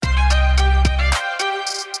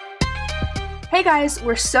Hey guys,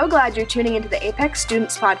 we're so glad you're tuning into the Apex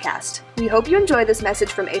Students podcast. We hope you enjoy this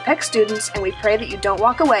message from Apex students, and we pray that you don't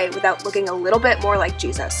walk away without looking a little bit more like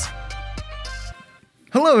Jesus.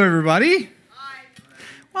 Hello, everybody. Hi.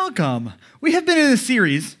 Welcome. We have been in a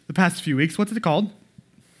series the past few weeks. What's it called?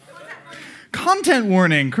 Content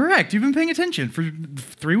warning. Correct. You've been paying attention for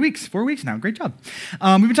 4 weeks now. Great job.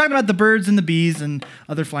 We've been talking about the birds and the bees and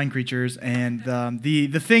other flying creatures and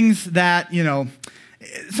the things that,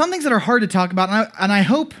 some things that are hard to talk about, and I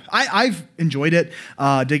hope, I've enjoyed it,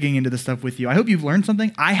 digging into this stuff with you. I hope you've learned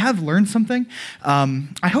something. I have learned something.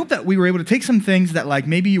 I hope that we were able to take some things that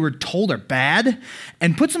maybe you were told are bad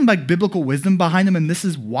and put some biblical wisdom behind them, and this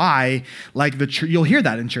is why you'll hear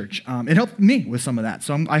that in church. It helped me with some of that,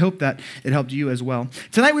 so I hope that it helped you as well.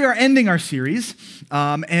 Tonight we are ending our series,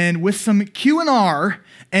 and with some Q&R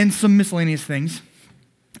and some miscellaneous things.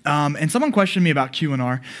 And someone questioned me about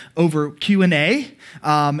Q&R over Q&A,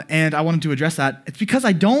 and I wanted to address that. It's because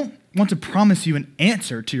I don't want to promise you an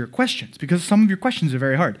answer to your questions, because some of your questions are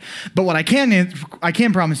very hard. But what I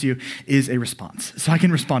can promise you is a response, so I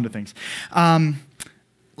can respond to things.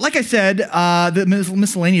 Like I said, the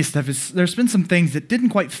miscellaneous stuff there's been some things that didn't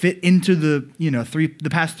quite fit into the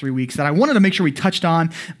past 3 weeks that I wanted to make sure we touched on,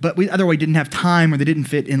 but we otherwise didn't have time or they didn't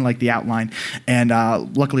fit in the outline. And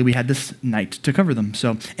luckily we had this night to cover them.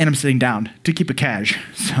 And I'm sitting down to keep it cash.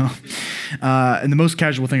 And the most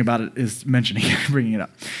casual thing about it is bringing it up.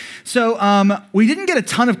 So we didn't get a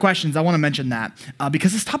ton of questions. I want to mention that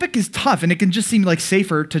because this topic is tough, and it can just seem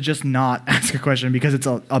safer to just not ask a question because it's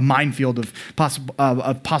a minefield of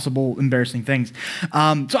possible embarrassing things.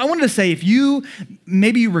 So I wanted to say, if you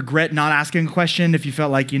regret not asking a question, if you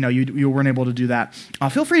felt like you weren't able to do that,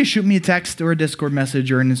 feel free to shoot me a text or a Discord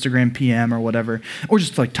message or an Instagram PM or whatever, or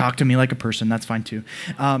just talk to me like a person. That's fine too.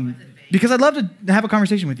 Because I'd love to have a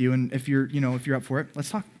conversation with you, and if you're up for it,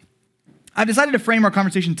 let's talk. I've decided to frame our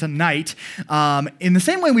conversation tonight in the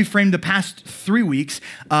same way we framed the past 3 weeks,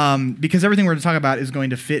 because everything we're going to talk about is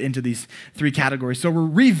going to fit into these 3 categories. So we're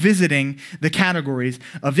revisiting the categories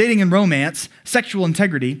of dating and romance, sexual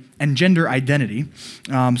integrity, and gender identity.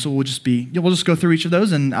 So we'll just go through each of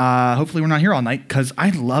those, and hopefully we're not here all night, because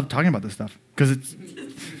I love talking about this stuff, because it's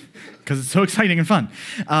so exciting and fun.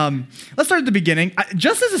 Let's start at the beginning.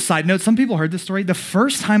 Just as a side note, some people heard this story. The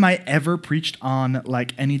first time I ever preached on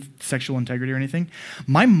any sexual integrity or anything,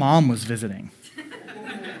 my mom was visiting.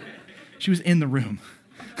 She was in the room.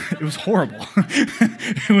 It was horrible.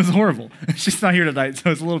 It was horrible. She's not here tonight,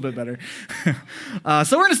 so it's a little bit better.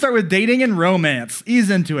 So we're going to start with dating and romance. Ease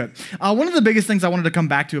into it. One of the biggest things I wanted to come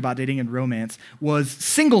back to about dating and romance was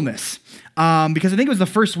singleness, because I think it was the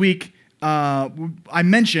first week I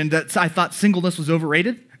mentioned that I thought singleness was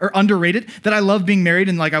overrated or underrated, that I love being married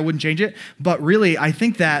and I wouldn't change it. But really, I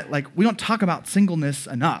think that we don't talk about singleness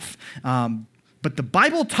enough. But the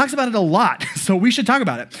Bible talks about it a lot, so we should talk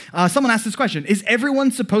about it. Someone asked this question: is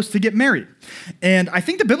everyone supposed to get married? And I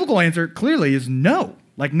think the biblical answer clearly is no.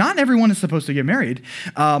 Not everyone is supposed to get married.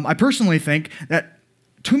 I personally think that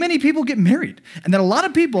too many people get married, and that a lot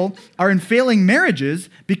of people are in failing marriages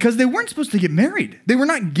because they weren't supposed to get married. They were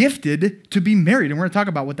not gifted to be married, and we're going to talk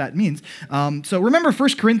about what that means. So remember, 1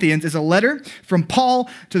 Corinthians is a letter from Paul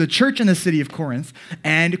to the church in the city of Corinth,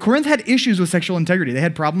 and Corinth had issues with sexual integrity. They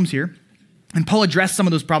had problems here. And Paul addressed some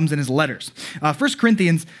of those problems in his letters. 1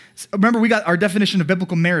 Corinthians, remember we got our definition of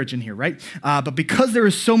biblical marriage in here, right? But because there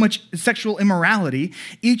is so much sexual immorality,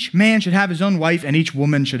 each man should have his own wife and each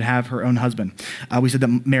woman should have her own husband. We said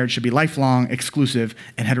that marriage should be lifelong, exclusive,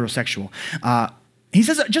 and heterosexual. He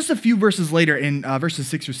says just a few verses later in verses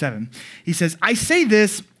 6 or 7, he says, I say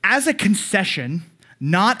this as a concession,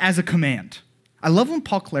 not as a command. I love when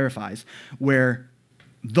Paul clarifies where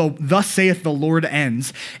thus saith the Lord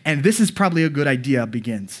ends, and this is probably a good idea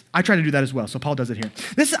begins. I try to do that as well, so Paul does it here.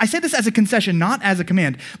 I say this as a concession, not as a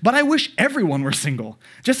command, but I wish everyone were single,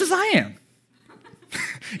 just as I am.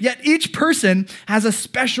 Yet each person has a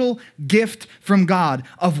special gift from God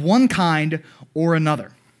of one kind or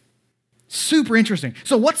another. Super interesting.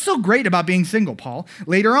 So what's so great about being single, Paul?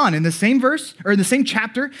 Later on in the same verse, or in the same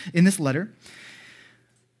chapter in this letter,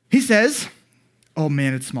 he says, oh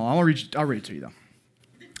man, it's small. I'll read it to you though.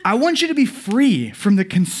 I want you to be free from the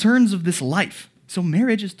concerns of this life. So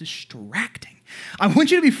marriage is distracting. I want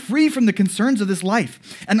you to be free from the concerns of this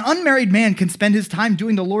life. An unmarried man can spend his time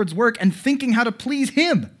doing the Lord's work and thinking how to please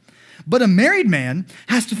him. But a married man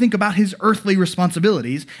has to think about his earthly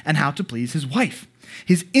responsibilities and how to please his wife.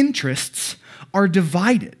 His interests are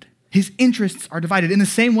divided. His interests are divided. In the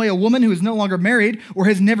same way, a woman who is no longer married or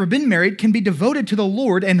has never been married can be devoted to the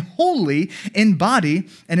Lord and holy in body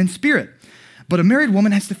and in spirit. but a married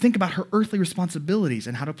woman has to think about her earthly responsibilities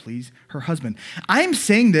and how to please her husband. I am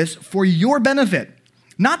saying this for your benefit,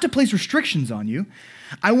 not to place restrictions on you.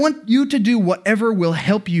 I want you to do whatever will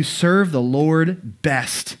help you serve the Lord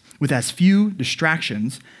best with as few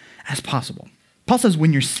distractions as possible. Paul says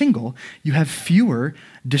when you're single, you have fewer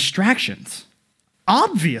distractions.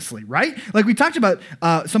 Obviously, right? Like we talked about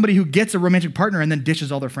somebody who gets a romantic partner and then ditches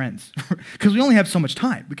all their friends because we only have so much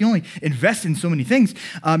time. We can only invest in so many things.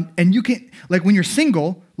 And you can, like when you're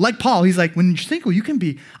single, like Paul, he's like, when you're single, you can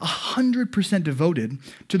be 100% devoted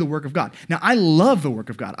to the work of God. Now, I love the work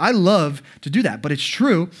of God. I love to do that. But it's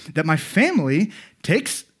true that my family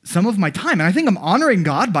takes some of my time. And I think I'm honoring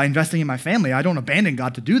God by investing in my family. I don't abandon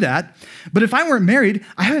God to do that. But if I weren't married,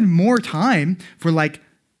 I had more time for like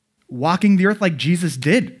walking the earth like Jesus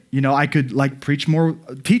did. You know, I could like preach more,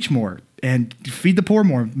 teach more, and feed the poor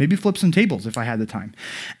more, maybe flip some tables if I had the time.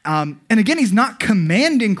 And again, he's not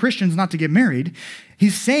commanding Christians not to get married.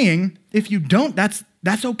 He's saying, if you don't, that's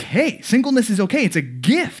okay. Singleness is okay. It's a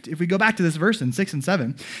gift. If we go back to this verse in 6 and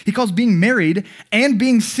 7, he calls being married and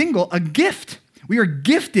being single a gift. We are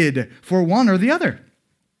gifted for one or the other.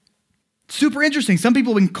 Super interesting. Some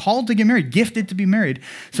people have been called to get married, gifted to be married.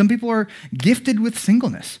 Some people are gifted with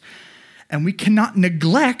singleness. And we cannot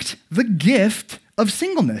neglect the gift of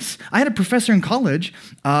singleness. I had a professor in college.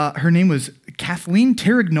 Her name was Kathleen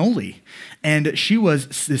Terrignoli. And she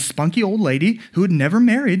was this spunky old lady who had never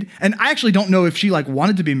married. And I actually don't know if she like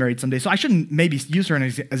wanted to be married someday. So I shouldn't maybe use her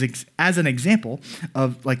as an example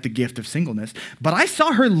of like the gift of singleness. But I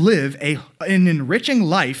saw her live an enriching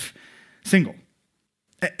life single.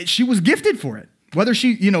 She was gifted for it. Whether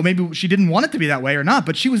she, maybe she didn't want it to be that way or not,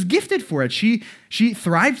 but she was gifted for it. She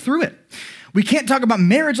thrived through it. We can't talk about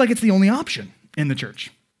marriage like it's the only option in the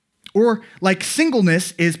church. Or like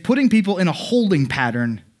singleness is putting people in a holding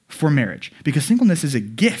pattern for marriage, because singleness is a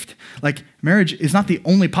gift. Like marriage is not the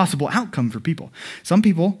only possible outcome for people. Some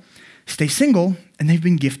people stay single and they've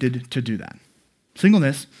been gifted to do that.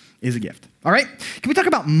 Singleness is a gift. All right, can we talk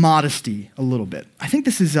about modesty a little bit? I think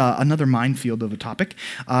this is another minefield of a topic.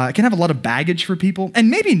 It can have a lot of baggage for people, and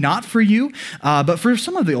maybe not for you, but for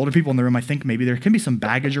some of the older people in the room, I think maybe there can be some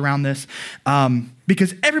baggage around this,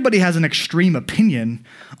 because everybody has an extreme opinion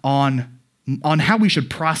on how we should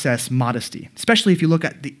process modesty, especially if you look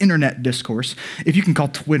at the internet discourse. If you can call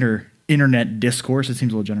Twitter internet discourse, it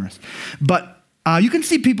seems a little generous. But you can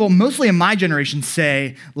see people, mostly in my generation,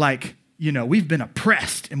 say like, we've been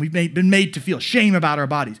oppressed and we've been made to feel shame about our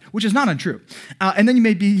bodies, which is not untrue. And then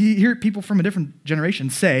you hear people from a different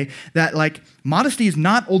generation say that like modesty is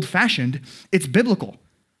not old-fashioned, it's biblical.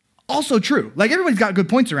 Also true. Like everybody's got good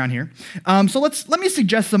points around here. So let me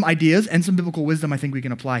suggest some ideas and some biblical wisdom I think we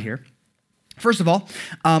can apply here. First of all,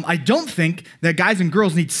 I don't think that guys and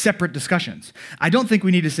girls need separate discussions. I don't think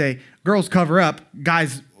we need to say, girls cover up,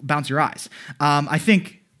 guys bounce your eyes. I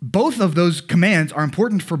think both of those commands are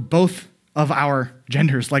important for both of our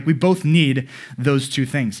genders. Like we both need those two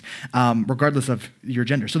things, regardless of your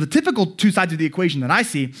gender. So the typical two sides of the equation that I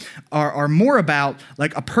see are more about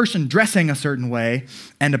like a person dressing a certain way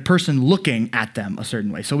and a person looking at them a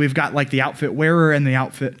certain way. So we've got like the outfit wearer and the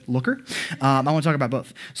outfit looker. I want to talk about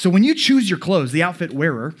both. So when you choose your clothes, the outfit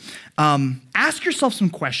wearer, ask yourself some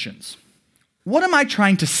questions. What am I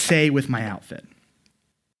trying to say with my outfit?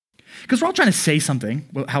 Because we're all trying to say something,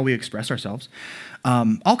 how we express ourselves.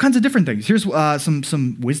 All kinds of different things. Here's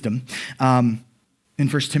some wisdom in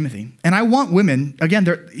 1 Timothy. And I want women, again,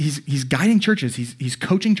 he's guiding churches, he's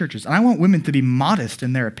coaching churches, and I want women to be modest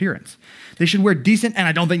in their appearance. They should wear decent, and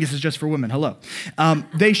I don't think this is just for women, hello.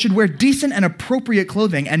 They should wear decent and appropriate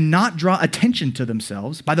clothing and not draw attention to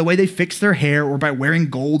themselves by the way they fix their hair or by wearing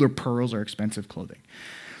gold or pearls or expensive clothing.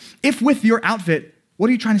 If with your outfit, what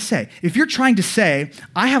are you trying to say? If you're trying to say,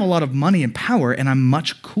 I have a lot of money and power and I'm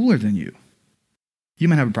much cooler than you, you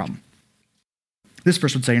might have a problem. This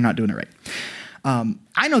verse would say you're not doing it right.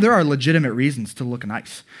 I know there are legitimate reasons to look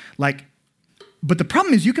nice. But the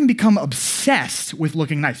problem is you can become obsessed with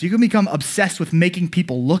looking nice. You can become obsessed with making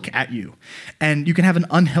people look at you. And you can have an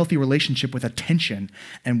unhealthy relationship with attention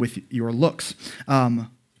and with your looks.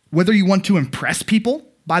 Whether you want to impress people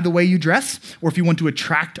by the way you dress, or if you want to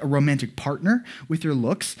attract a romantic partner with your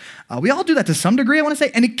looks. We all do that to some degree, I want to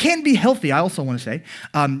say, and it can be healthy, I also want to say.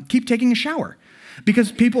 Keep taking a shower.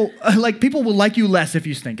 Because people will like you less if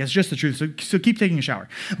you stink. It's just the truth, so keep taking a shower.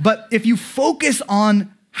 But if you focus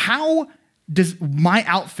on how does my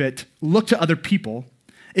outfit look to other people,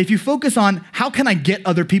 if you focus on how can I get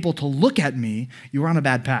other people to look at me, you're on a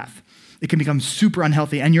bad path. It can become super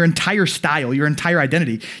unhealthy, and your entire style, your entire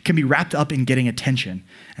identity can be wrapped up in getting attention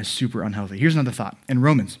as super unhealthy. Here's another thought. In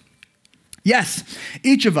Romans Yes,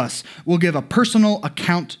 each of us will give a personal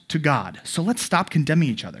account to God. So let's stop condemning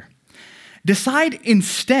each other. Decide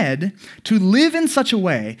instead to live in such a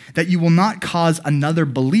way that you will not cause another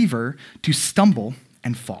believer to stumble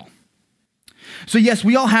and fall. So yes,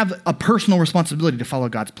 we all have a personal responsibility to follow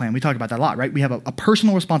God's plan. We talk about that a lot, right? We have a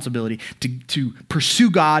personal responsibility to pursue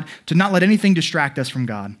God, to not let anything distract us from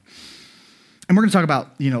God. And we're going to talk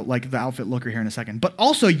about, like the outfit looker here in a second. But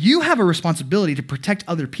also, you have a responsibility to protect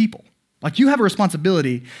other people. Like you have a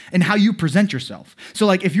responsibility in how you present yourself. So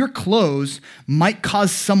like if your clothes might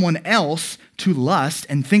cause someone else to lust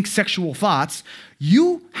and think sexual thoughts,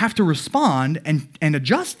 you have to respond and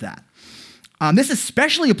adjust that. This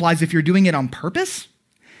especially applies if you're doing it on purpose.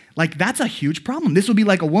 Like that's a huge problem. This would be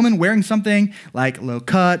like a woman wearing something like low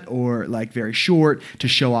cut or like very short to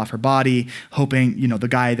show off her body, hoping, the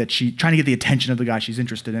guy trying to get the attention of the guy she's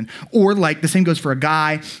interested in. Or like the same goes for a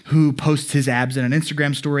guy who posts his abs in an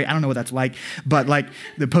Instagram story. I don't know what that's like, but like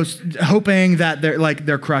the post hoping that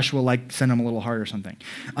their crush will like send them a little heart or something.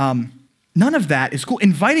 None of that is cool.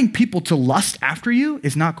 Inviting people to lust after you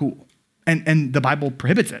is not cool. And the Bible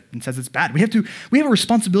prohibits it and says it's bad. We have a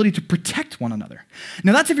responsibility to protect one another.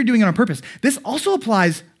 Now that's if you're doing it on purpose. This also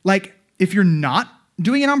applies like if you're not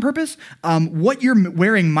doing it on purpose, what you're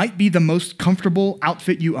wearing might be the most comfortable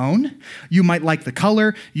outfit you own. You might like the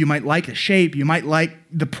color, you might like the shape, you might like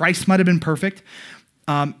the price might have been perfect.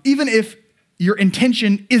 Even if your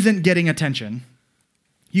intention isn't getting attention,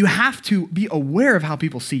 you have to be aware of how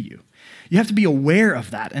people see you. You have to be aware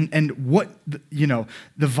of that and what, the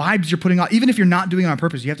vibes you're putting on. Even if you're not doing it on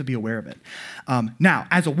purpose, you have to be aware of it. Now,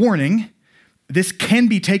 as a warning, this can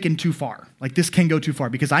be taken too far. Like this can go too far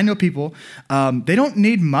because I know people, they don't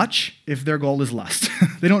need much if their goal is lust.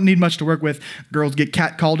 They don't need much to work with. Girls get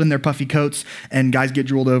catcalled in their puffy coats and guys get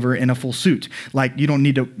drooled over in a full suit. Like you don't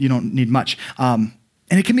need much. And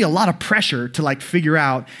it can be a lot of pressure to like figure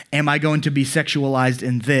out, am I going to be sexualized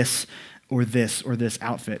in this or this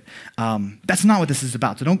outfit? That's not what this is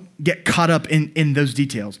about. So don't get caught up in those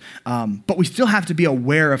details. But we still have to be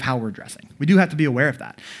aware of how we're dressing. We do have to be aware of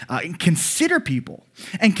that. And consider people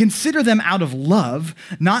and consider them out of love,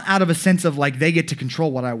 not out of a sense of like they get to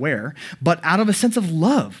control what I wear, but out of a sense of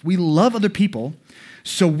love. We love other people,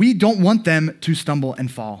 so we don't want them to stumble and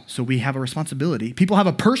fall. So we have a responsibility. People have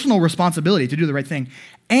a personal responsibility to do the right thing,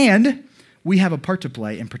 and we have a part to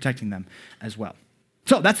play in protecting them as well.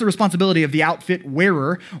 So that's the responsibility of the outfit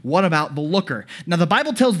wearer. What about the looker? Now, the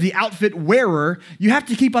Bible tells the outfit wearer, you have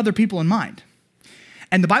to keep other people in mind.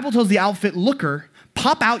 And the Bible tells the outfit looker,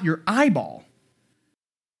 pop out your eyeball.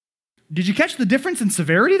 Did you catch the difference in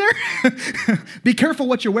severity there? Be careful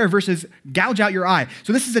what you wear versus gouge out your eye.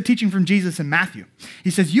 So this is a teaching from Jesus in Matthew. He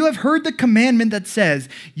says, you have heard the commandment that says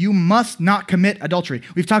you must not commit adultery.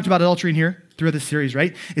 We've talked about adultery in here throughout this series,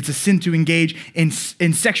 right? It's a sin to engage in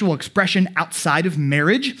sexual expression outside of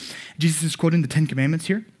marriage. Jesus is quoting the 10 Commandments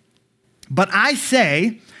here. But I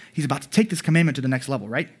say, he's about to take this commandment to the next level,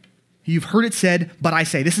 right? You've heard it said, but I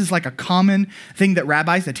say. This is like a common thing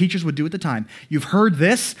that teachers would do at the time. You've heard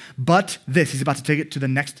this, but this. He's about to take it to the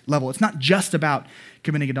next level. It's not just about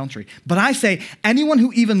committing adultery. But I say, anyone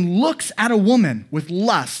who even looks at a woman with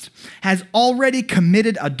lust has already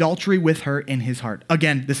committed adultery with her in his heart.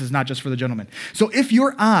 Again, this is not just for the gentleman. So if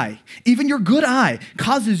your eye, even your good eye,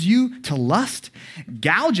 causes you to lust,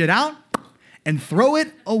 gouge it out and throw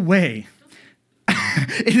it away.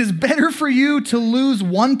 It is better for you to lose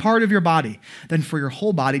one part of your body than for your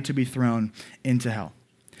whole body to be thrown into hell.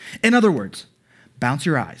 In other words, bounce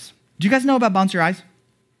your eyes. Do you guys know about bounce your eyes?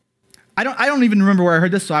 I don't even remember where I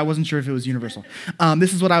heard this, so I wasn't sure if it was universal.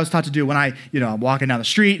 This is what I was taught to do when I'm walking down the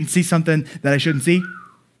street and see something that I shouldn't see.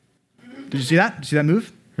 Did you see that? Did you see that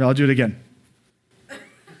move? Here, I'll do it again.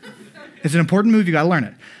 It's an important move. You got to learn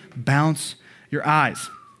it. Bounce your eyes.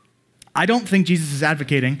 I don't think Jesus is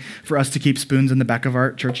advocating for us to keep spoons in the back of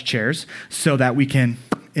our church chairs so that we can,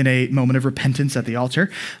 in a moment of repentance at the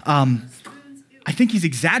altar, I think he's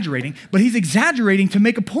exaggerating, but he's exaggerating to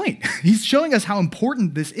make a point. He's showing us how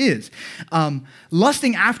important this is.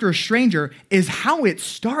 Lusting after a stranger is how it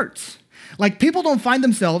starts. Like people don't find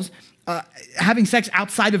themselves having sex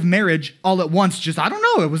outside of marriage all at once. Just, I don't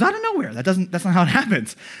know, it was out of nowhere. That's not how it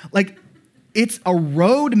happens. Like it's a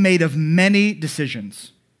road made of many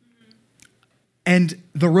decisions. And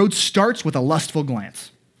the road starts with a lustful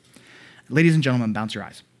glance. Ladies and gentlemen, bounce your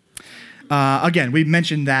eyes. Again, we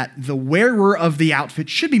mentioned that the wearer of the outfit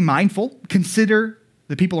should be mindful, consider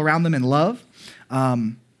the people around them in love.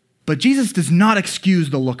 But Jesus does not excuse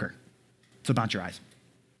the looker. So bounce your eyes.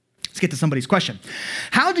 Let's get to somebody's question.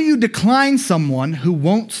 How do you decline someone who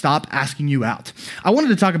won't stop asking you out? I wanted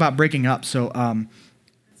to talk about breaking up. So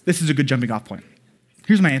This is a good jumping off point.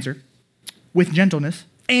 Here's my answer. With gentleness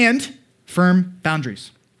and firm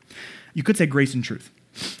boundaries. You could say grace and truth.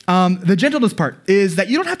 The gentleness part is that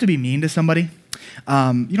you don't have to be mean to somebody. You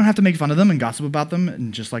don't have to make fun of them and gossip about them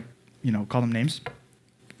and just call them names.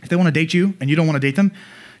 If they want to date you and you don't want to date them,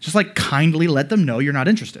 just kindly let them know you're not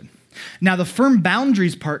interested. Now, the firm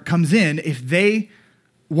boundaries part comes in if they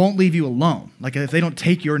won't leave you alone. If they don't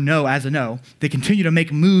take your no as a no, they continue to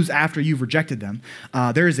make moves after you've rejected them.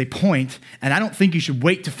 There is a point, and I don't think you should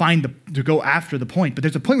wait to go after the point, but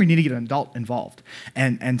there's a point where you need to get an adult involved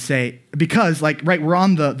and say, because we're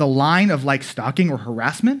on the line of stalking or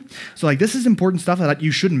harassment. So this is important stuff that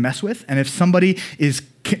you shouldn't mess with. And if somebody is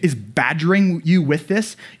badgering you with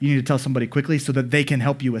this, you need to tell somebody quickly so that they can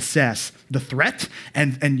help you assess the threat.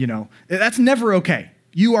 And that's never okay.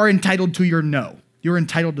 You are entitled to your no. You're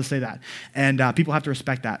entitled to say that. And people have to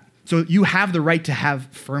respect that. So you have the right to have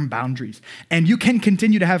firm boundaries. And you can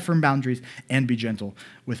continue to have firm boundaries and be gentle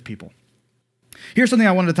with people. Here's something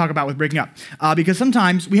I wanted to talk about with breaking up. Because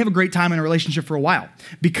sometimes we have a great time in a relationship for a while.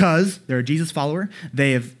 Because they're a Jesus follower.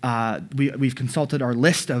 We've consulted our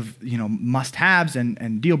list of must-haves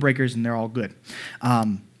and deal breakers, and they're all good.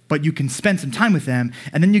 But you can spend some time with them,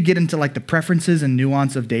 and then you get into the preferences and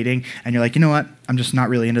nuance of dating, and you're like, you know what? I'm just not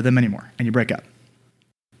really into them anymore. And you break up.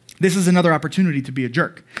 This is another opportunity to be a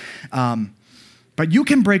jerk. But you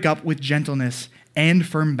can break up with gentleness and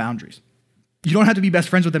firm boundaries. You don't have to be best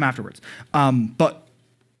friends with them afterwards. But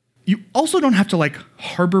you also don't have to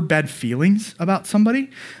harbor bad feelings about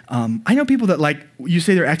somebody. I know people that you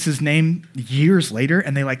say their ex's name years later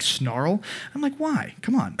and they snarl. I'm like, why?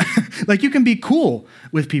 Come on. You can be cool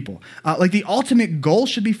with people. The ultimate goal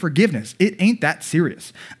should be forgiveness. It ain't that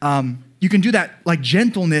serious. You can do that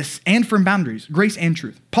gentleness and firm boundaries, grace and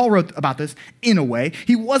truth. Paul wrote about this in a way.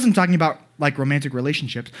 He wasn't talking about romantic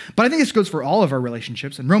relationships, but I think this goes for all of our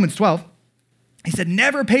relationships. In Romans 12, he said,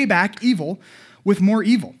 never pay back evil with more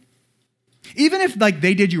evil. Even if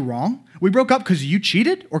they did you wrong, we broke up because you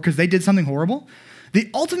cheated or because they did something horrible, the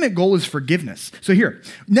ultimate goal is forgiveness. So here,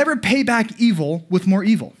 never pay back evil with more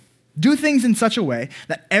evil. Do things in such a way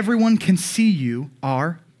that everyone can see you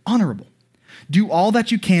are honorable. Do all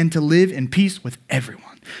that you can to live in peace with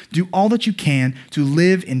everyone. Do all that you can to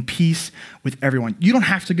live in peace with everyone. You don't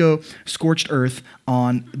have to go scorched earth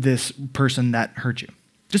on this person that hurt you.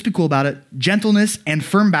 Just be cool about it. Gentleness and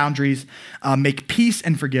firm boundaries make peace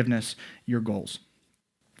and forgiveness your goals.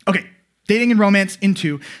 Okay, dating and romance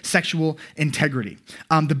into sexual integrity.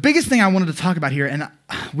 The biggest thing I wanted to talk about here, and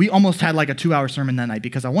we almost had a 2-hour sermon that night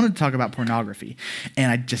because I wanted to talk about pornography, and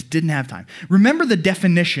I just didn't have time. Remember the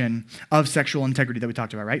definition of sexual integrity that we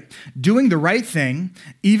talked about, right? Doing the right thing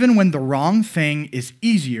even when the wrong thing is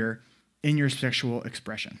easier in your sexual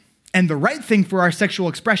expression. And the right thing for our sexual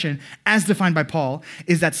expression, as defined by Paul,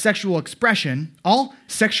 is that sexual expression, all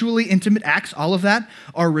sexually intimate acts, all of that,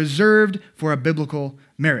 are reserved for a biblical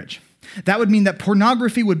marriage. That would mean that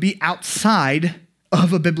pornography would be outside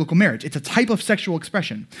of a biblical marriage. It's a type of sexual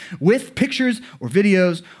expression with pictures or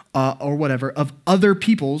videos or whatever of other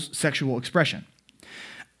people's sexual expression.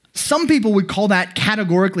 Some people would call that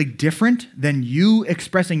categorically different than you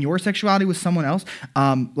expressing your sexuality with someone else.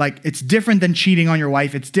 It's different than cheating on your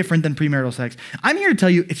wife. It's different than premarital sex. I'm here to tell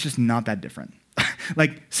you it's just not that different.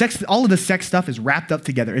 Sex, all of the sex stuff is wrapped up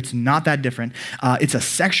together. It's not that different. It's a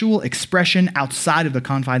sexual expression outside of the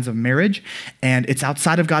confines of marriage, and it's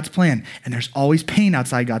outside of God's plan. And there's always pain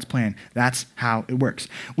outside God's plan. That's how it works.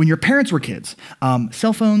 When your parents were kids,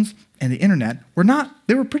 cell phones and the internet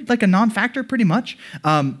they were pretty, a non-factor pretty much.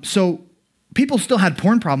 So people still had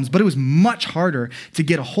porn problems, but it was much harder to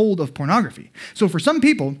get a hold of pornography. So for some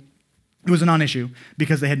people, it was a non-issue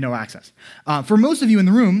because they had no access. For most of you in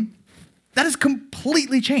the room, that has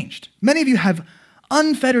completely changed. Many of you have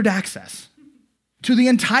unfettered access to the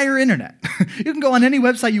entire internet. You can go on any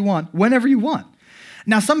website you want, whenever you want.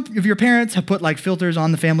 Now, some of your parents have put filters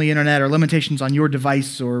on the family internet or limitations on your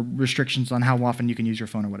device or restrictions on how often you can use your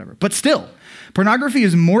phone or whatever. But still, pornography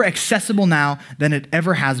is more accessible now than it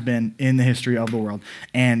ever has been in the history of the world.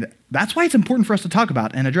 And that's why it's important for us to talk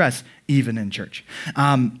about and address even in church.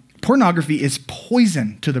 Pornography is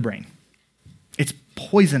poison to the brain. It's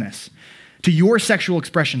poisonous to your sexual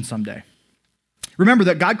expression someday. Remember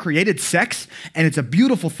that God created sex, and it's a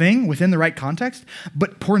beautiful thing within the right context,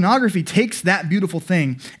 but pornography takes that beautiful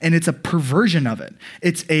thing, and it's a perversion of it.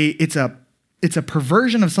 It's a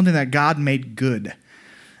perversion of something that God made good.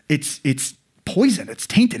 It's poison. It's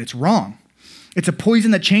tainted. It's wrong. It's a poison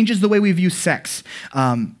that changes the way we view sex.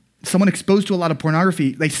 Someone exposed to a lot of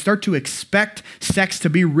pornography, they start to expect sex to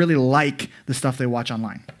be really like the stuff they watch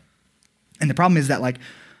online. And the problem is that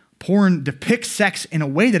porn depicts sex in a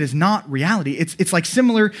way that is not reality. It's like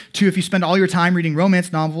similar to if you spend all your time reading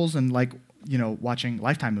romance novels and like, watching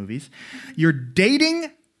Lifetime movies. Your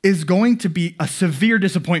dating is going to be a severe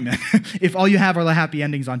disappointment if all you have are the happy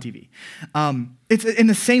endings on TV. It's in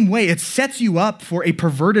the same way, it sets you up for a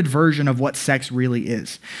perverted version of what sex really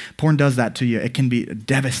is. Porn does that to you. It can be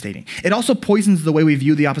devastating. It also poisons the way we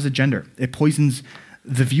view the opposite gender. It poisons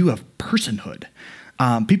the view of personhood.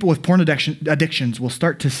 People with porn addictions will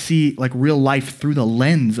start to see like real life through the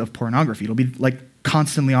lens of pornography. It'll be like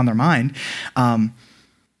constantly on their mind.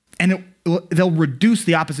 They'll reduce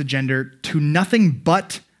the opposite gender to nothing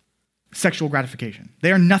but sexual gratification.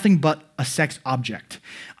 They are nothing but a sex object.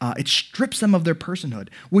 It strips them of their personhood,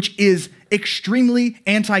 which is extremely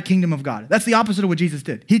anti-kingdom of God. That's the opposite of what Jesus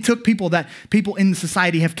did. He took people that people in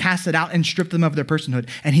society have casted out and stripped them of their personhood,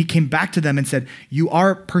 and he came back to them and said, you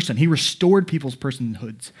are a person. He restored people's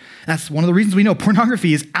personhoods. That's one of the reasons we know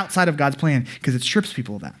pornography is outside of God's plan, because it strips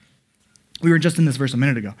people of that. We were just in this verse a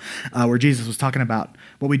minute ago where Jesus was talking about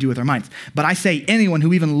what we do with our minds. But I say anyone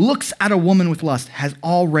who even looks at a woman with lust has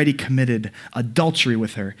already committed adultery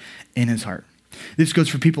with her in his heart. This goes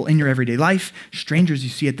for people in your everyday life, strangers you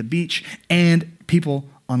see at the beach, and people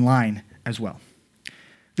online as well.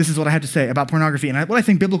 This is what I have to say about pornography and what I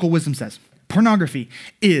think biblical wisdom says. Pornography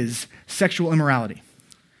is sexual immorality.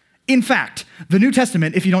 In fact, the New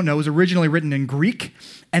Testament, if you don't know, was originally written in Greek,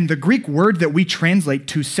 and the Greek word that we translate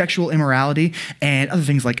to sexual immorality and other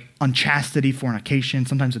things like unchastity, fornication,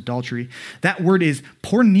 sometimes adultery, that word is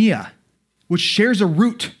porneia, which shares a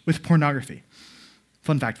root with pornography.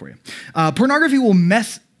 Fun fact for you. Pornography will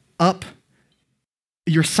mess up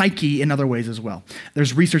your psyche in other ways as well.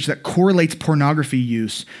 There's research that correlates pornography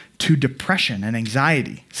use to depression and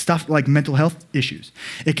anxiety, stuff like mental health issues.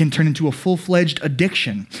 It can turn into a full-fledged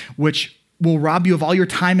addiction, which will rob you of all your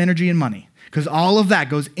time, energy, and money, because all of that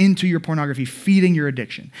goes into your pornography, feeding your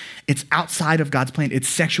addiction. It's outside of God's plan. It's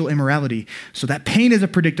sexual immorality. So that pain is a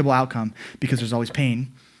predictable outcome because there's always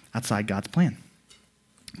pain outside God's plan.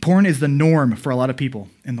 Porn is the norm for a lot of people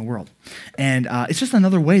in the world. And it's just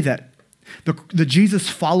another way that the Jesus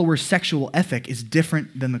follower sexual ethic is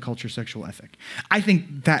different than the culture sexual ethic. I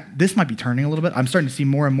think that this might be turning a little bit. I'm starting to see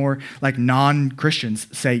more and more like non-Christians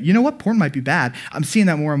say, you know what, porn might be bad. I'm seeing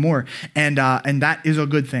that more and more, and that is a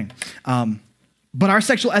good thing. But our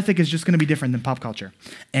sexual ethic is just going to be different than pop culture.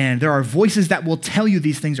 And there are voices that will tell you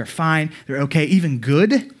these things are fine, they're okay, even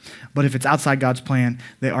good, but if it's outside God's plan,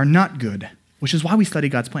 they are not good, which is why we study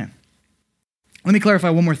God's plan. Let me clarify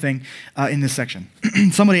one more thing in this section.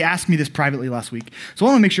 Somebody asked me this privately last week, so I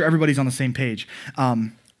want to make sure everybody's on the same page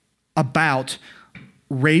about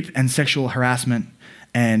rape and sexual harassment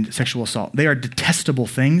and sexual assault. They are detestable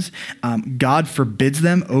things. God forbids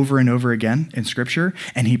them over and over again in Scripture,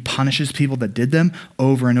 and he punishes people that did them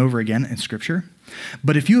over and over again in Scripture.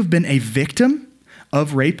 But if you have been a victim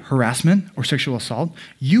of rape, harassment, or sexual assault,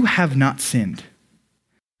 you have not sinned.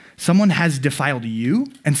 Someone has defiled you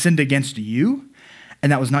and sinned against you,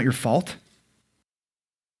 and that was not your fault.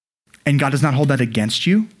 And God does not hold that against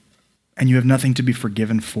you, and you have nothing to be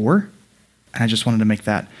forgiven for. And I just wanted to make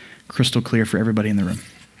that crystal clear for everybody in the room.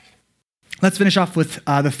 Let's finish off with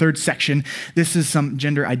the third section. This is some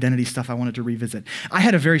gender identity stuff I wanted to revisit. I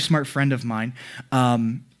had a very smart friend of mine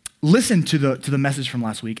listen to the message from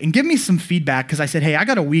last week and give me some feedback, because I said, hey, I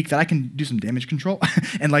got a week that I can do some damage control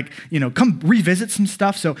and come revisit some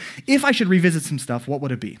stuff. So if I should revisit some stuff, what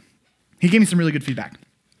would it be? He gave me some really good feedback.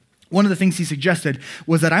 One of the things he suggested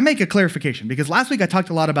was that I make a clarification, because last week I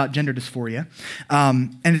talked a lot about gender dysphoria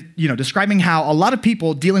and describing how a lot of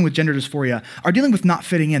people dealing with gender dysphoria are dealing with not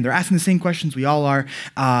fitting in. They're asking the same questions we all are,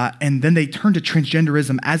 and then they turn to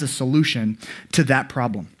transgenderism as a solution to that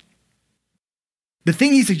problem. The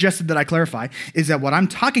thing he suggested that I clarify is that what I'm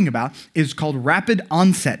talking about is called rapid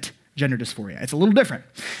onset gender dysphoria. It's a little different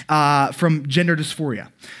from gender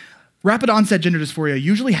dysphoria. Rapid onset gender dysphoria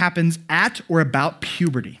usually happens at or about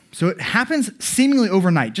puberty. So it happens seemingly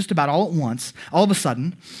overnight, just about all at once, all of a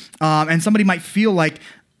sudden. And somebody might feel like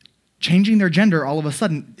changing their gender all of a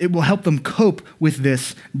sudden, it will help them cope with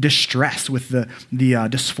this distress, with the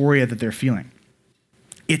dysphoria that they're feeling.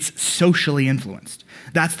 It's socially influenced.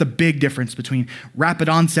 That's the big difference between rapid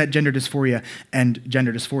onset gender dysphoria and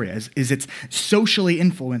gender dysphoria, is it's socially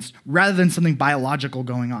influenced rather than something biological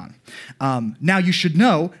going on. Now you should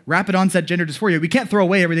know, rapid onset gender dysphoria, we can't throw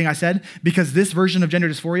away everything I said, because this version of gender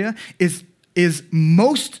dysphoria is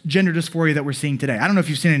most gender dysphoria that we're seeing today. I don't know if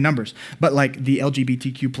you've seen any numbers, but like the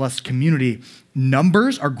LGBTQ plus community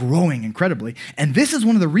numbers are growing incredibly. And this is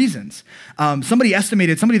one of the reasons. Somebody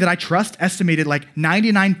that I trust estimated like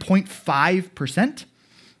 99.5%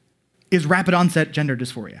 is rapid onset gender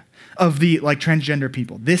dysphoria. of the transgender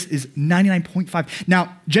people. This is 99.5.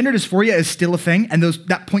 Now, gender dysphoria is still a thing, and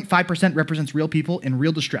that 0.5% represents real people in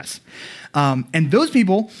real distress. And those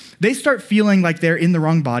people, they start feeling like they're in the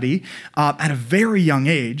wrong body at a very young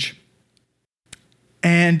age.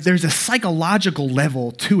 And there's a psychological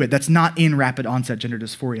level to it that's not in rapid onset gender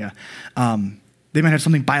dysphoria. They might have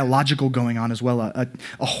something biological going on as well,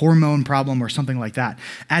 a hormone problem or something like that,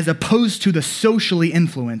 as opposed to the socially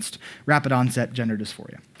influenced rapid onset gender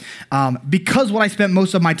dysphoria. Because what I spent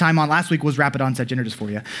most of my time on last week was rapid onset gender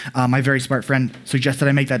dysphoria, my very smart friend suggested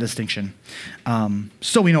I make that distinction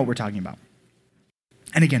so we know what we're talking about.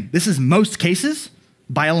 And again, this is most cases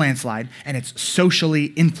by a landslide, and it's socially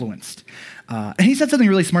influenced. And he said something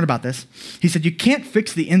really smart about this. He said, you can't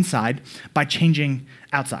fix the inside by changing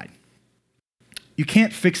outside. You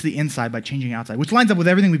can't fix the inside by changing outside, which lines up with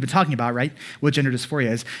everything we've been talking about, right? What gender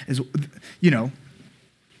dysphoria is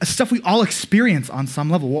stuff we all experience on some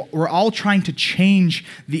level. We're all trying to change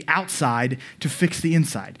the outside to fix the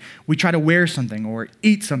inside. We try to wear something or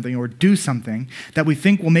eat something or do something that we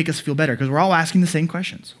think will make us feel better because we're all asking the same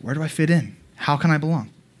questions. Where do I fit in? How can I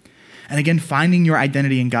belong? And again, finding your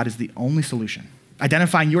identity in God is the only solution.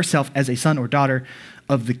 Identifying yourself as a son or daughter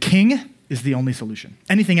of the King is the only solution.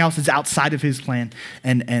 Anything else is outside of his plan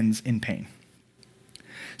and ends in pain.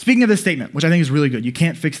 Speaking of this statement, which I think is really good, you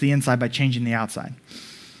can't fix the inside by changing the outside.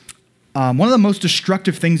 One of the most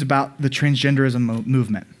destructive things about the transgenderism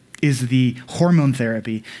movement is the hormone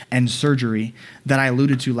therapy and surgery that I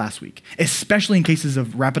alluded to last week, especially in cases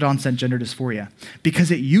of rapid onset gender dysphoria,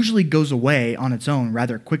 because it usually goes away on its own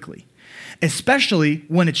rather quickly, especially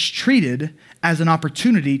when it's treated as an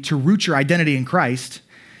opportunity to root your identity in Christ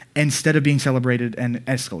instead of being celebrated and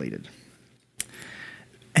escalated.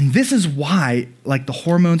 And this is why the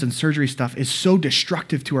hormones and surgery stuff is so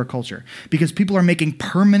destructive to our culture, because people are making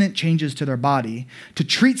permanent changes to their body to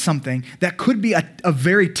treat something that could be a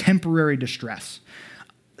very temporary distress.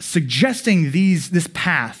 Suggesting this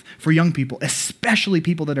path for young people, especially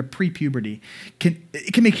people that are pre-puberty,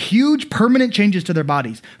 it can make huge permanent changes to their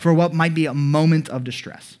bodies for what might be a moment of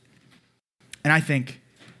distress. And I think,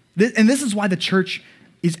 this is why the church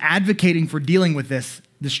is advocating for dealing with this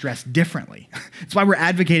distress differently. It's why we're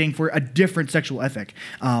advocating for a different sexual ethic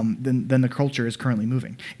than the culture is currently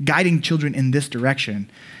moving. Guiding children in this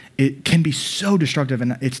direction, it can be so destructive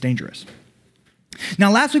and it's dangerous.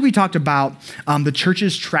 Now, last week we talked about the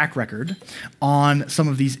church's track record on some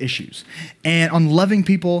of these issues and on loving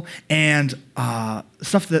people and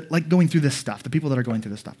stuff that, going through this stuff, the people that are going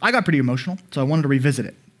through this stuff. I got pretty emotional, so I wanted to revisit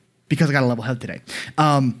it because I got a level head today.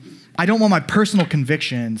 I don't want my personal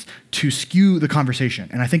convictions to skew the conversation,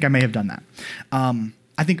 and I think I may have done that.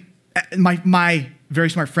 I think my very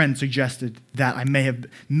smart friend suggested that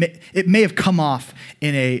it may have come off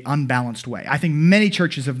in an unbalanced way. I think many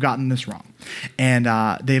churches have gotten this wrong, and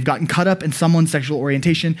they've gotten caught up in someone's sexual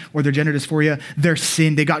orientation or their gender dysphoria, their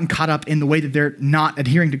sin. They've gotten caught up in the way that they're not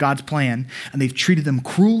adhering to God's plan, and they've treated them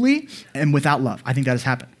cruelly and without love. I think that has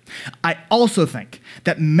happened. I also think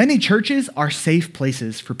that many churches are safe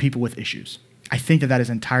places for people with issues. I think that is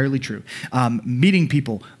entirely true. Meeting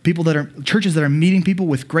churches that are meeting people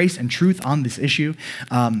with grace and truth on this issue.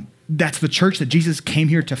 That's the church that Jesus came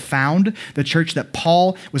here to found, the church that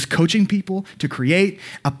Paul was coaching people to create,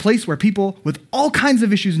 a place where people with all kinds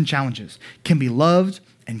of issues and challenges can be loved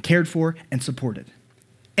and cared for and supported,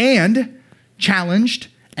 and challenged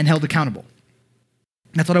and held accountable.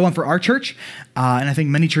 That's what I want for our church, and I think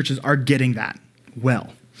many churches are getting that well.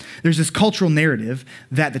 There's this cultural narrative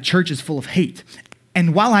that the church is full of hate,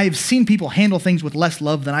 and while I have seen people handle things with less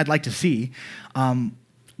love than I'd like to see,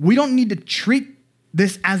 we don't need to treat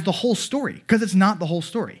this as the whole story, because it's not the whole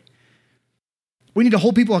story. We need to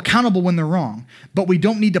hold people accountable when they're wrong, but we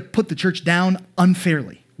don't need to put the church down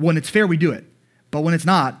unfairly. When it's fair, we do it, but when it's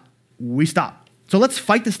not, we stop. So let's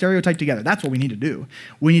fight the stereotype together. That's what we need to do.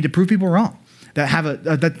 We need to prove people wrong.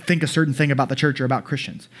 That think a certain thing about the church or about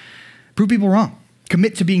Christians. Prove people wrong.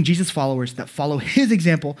 Commit to being Jesus followers that follow his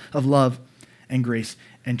example of love and grace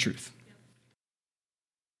and truth.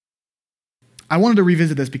 I wanted to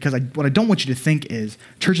revisit this because what I don't want you to think is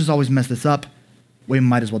churches always mess this up. We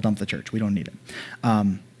might as well dump the church. We don't need it.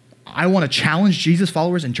 I want to challenge Jesus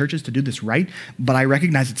followers and churches to do this right, but I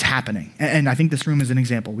recognize it's happening. And I think this room is an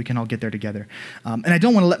example. We can all get there together. And I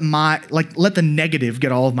don't want to let the negative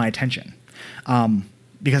get all of my attention.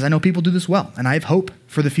 Because I know people do this well, and I have hope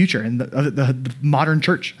for the future and the modern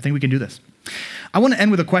church. I think we can do this. I want to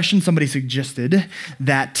end with a question somebody suggested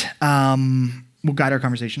that will guide our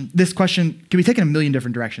conversation. This question can be taken a million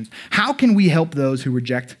different directions. How can we help those who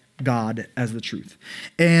reject God as the truth?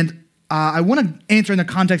 And I want to answer in the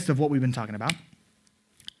context of what we've been talking about.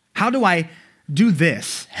 How do I do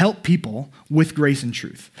this, help people with grace and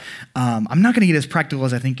truth? I'm not going to get as practical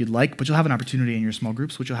as I think you'd like, but you'll have an opportunity in your small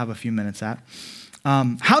groups, which you'll have a few minutes at.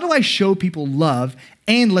 How do I show people love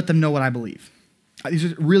and let them know what I believe? These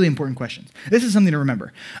are really important questions. This is something to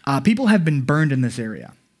remember. People have been burned in this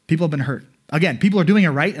area. People have been hurt. Again, people are doing it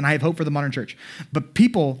right, and I have hope for the modern church. But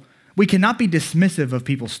we cannot be dismissive of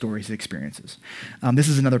people's stories and experiences. This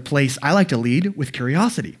is another place I like to lead with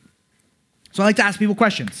curiosity. So I like to ask people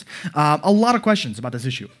questions, a lot of questions about this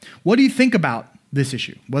issue. What do you think about this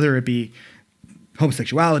issue? Whether it be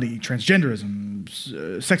homosexuality,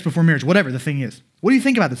 transgenderism, sex before marriage, whatever the thing is. What do you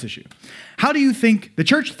think about this issue? How do you think the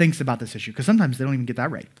church thinks about this issue? Because sometimes they don't even get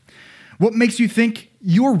that right. What makes you think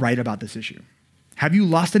you're right about this issue? Have you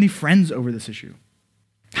lost any friends over this issue?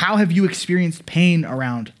 How have you experienced pain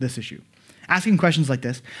around this issue? Asking questions like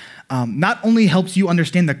this not only helps you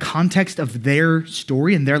understand the context of their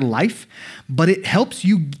story and their life, but it helps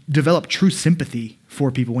you develop true sympathy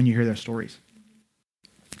for people when you hear their stories.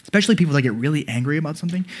 Especially people that get really angry about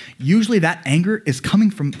something. Usually that anger is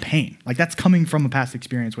coming from pain. Like that's coming from a past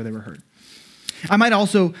experience where they were hurt. I might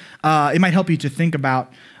also, it might help you to think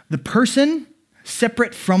about the person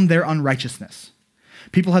separate from their unrighteousness.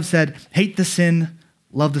 People have said, hate the sin,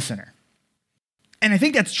 love the sinner. And I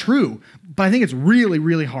think that's true, but I think it's really,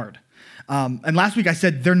 really hard. And last week I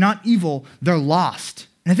said, they're not evil, they're lost.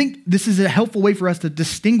 And I think this is a helpful way for us to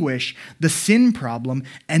distinguish the sin problem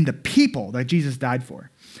and the people that Jesus died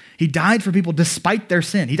for. He died for people despite their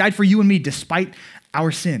sin. He died for you and me despite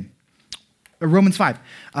our sin. Romans 5.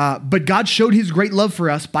 But God showed his great love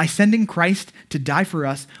for us by sending Christ to die for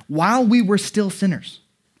us while we were still sinners.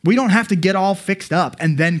 We don't have to get all fixed up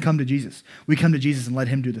and then come to Jesus. We come to Jesus and let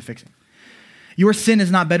him do the fixing. Your sin is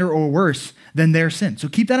not better or worse than their sin. So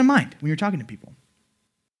keep that in mind when you're talking to people.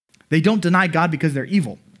 They don't deny God because they're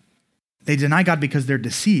evil. They deny God because they're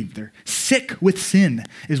deceived. They're sick with sin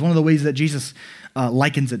is one of the ways that Jesus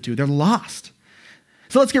likens it to. They're lost.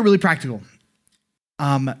 So let's get really practical.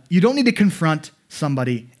 You don't need to confront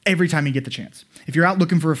somebody every time you get the chance. If you're out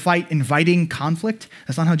looking for a fight, inviting conflict,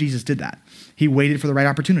 that's not how Jesus did that. He waited for the right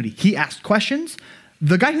opportunity. He asked questions.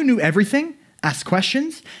 The guy who knew everything asked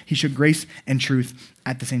questions. He showed grace and truth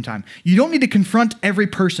at the same time. You don't need to confront every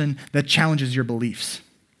person that challenges your beliefs.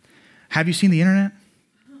 Have you seen the internet?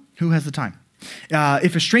 Who has the time?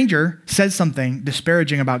 If a stranger says something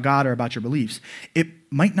disparaging about God or about your beliefs, it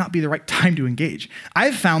might not be the right time to engage.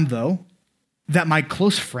 I've found, though, that my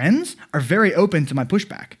close friends are very open to my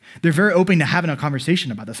pushback. They're very open to having a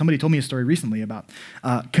conversation about that. Somebody told me a story recently about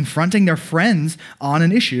confronting their friends on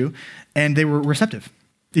an issue, and they were receptive,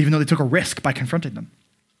 even though they took a risk by confronting them.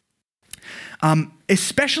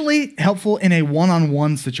 Especially helpful in a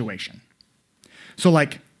one-on-one situation. So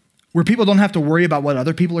like, where people don't have to worry about what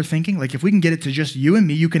other people are thinking. Like if we can get it to just you and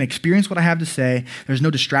me, you can experience what I have to say. There's no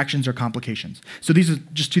distractions or complications. So these are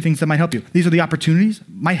just two things that might help you. These are the opportunities,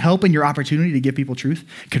 might help in your opportunity to give people truth,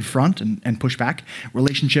 confront and push back,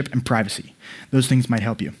 relationship and privacy. Those things might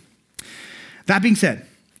help you. That being said,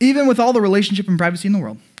 even with all the relationship and privacy in the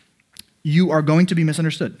world, you are going to be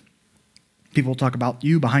misunderstood. People will talk about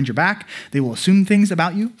you behind your back. They will assume things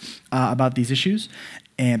about you, about these issues.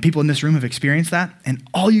 And people in this room have experienced that. And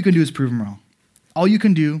all you can do is prove them wrong. All you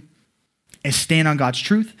can do is stand on God's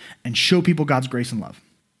truth and show people God's grace and love.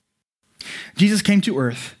 Jesus came to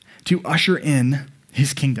earth to usher in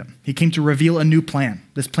his kingdom. He came to reveal a new plan,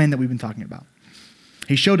 this plan that we've been talking about.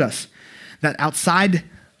 He showed us that outside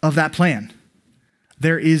of that plan,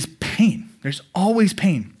 there is pain. There's always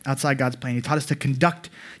pain outside God's plan. He taught us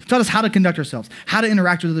how to conduct ourselves, how to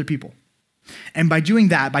interact with other people. And by doing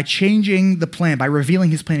that, by changing the plan, by revealing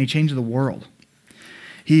his plan, he changed the world.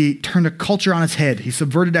 He turned a culture on its head. He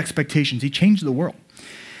subverted expectations. He changed the world.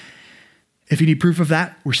 If you need proof of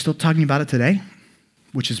that, we're still talking about it today,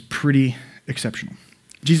 which is pretty exceptional.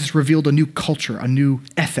 Jesus revealed a new culture, a new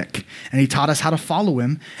ethic, and he taught us how to follow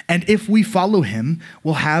him. And if we follow him,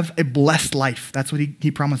 we'll have a blessed life. That's what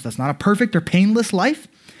he promised us. Not a perfect or painless life,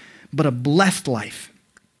 but a blessed life.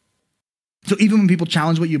 So even when people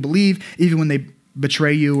challenge what you believe, even when they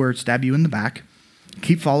betray you or stab you in the back,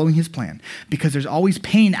 keep following his plan, because there's always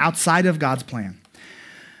pain outside of God's plan,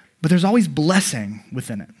 but there's always blessing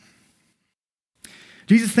within it.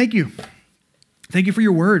 Jesus, thank you. Thank you for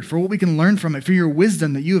your word, for what we can learn from it, for your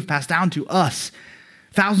wisdom that you have passed down to us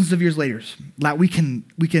thousands of years later, that we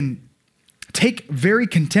can take very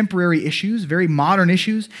contemporary issues, very modern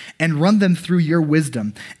issues, and run them through your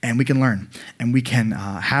wisdom, and we can learn, and we can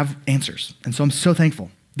have answers. And so I'm so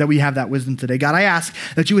thankful that we have that wisdom today. God, I ask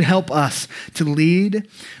that you would help us to lead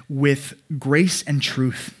with grace and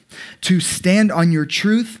truth, to stand on your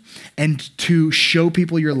truth and to show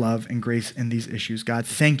people your love and grace in these issues. God,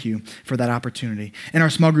 thank you for that opportunity. In our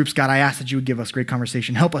small groups, God, I ask that you would give us great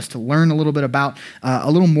conversation. Help us to learn a little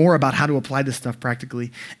more about how to apply this stuff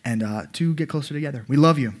practically and to get closer together. We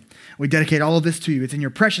love you. We dedicate all of this to you. It's in your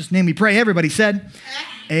precious name we pray. Everybody said,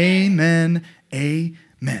 amen,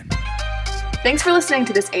 amen. Thanks for listening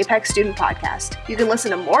to this Apex Student Podcast. You can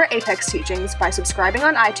listen to more Apex teachings by subscribing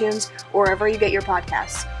on iTunes or wherever you get your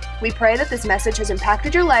podcasts. We pray that this message has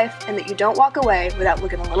impacted your life and that you don't walk away without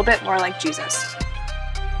looking a little bit more like Jesus.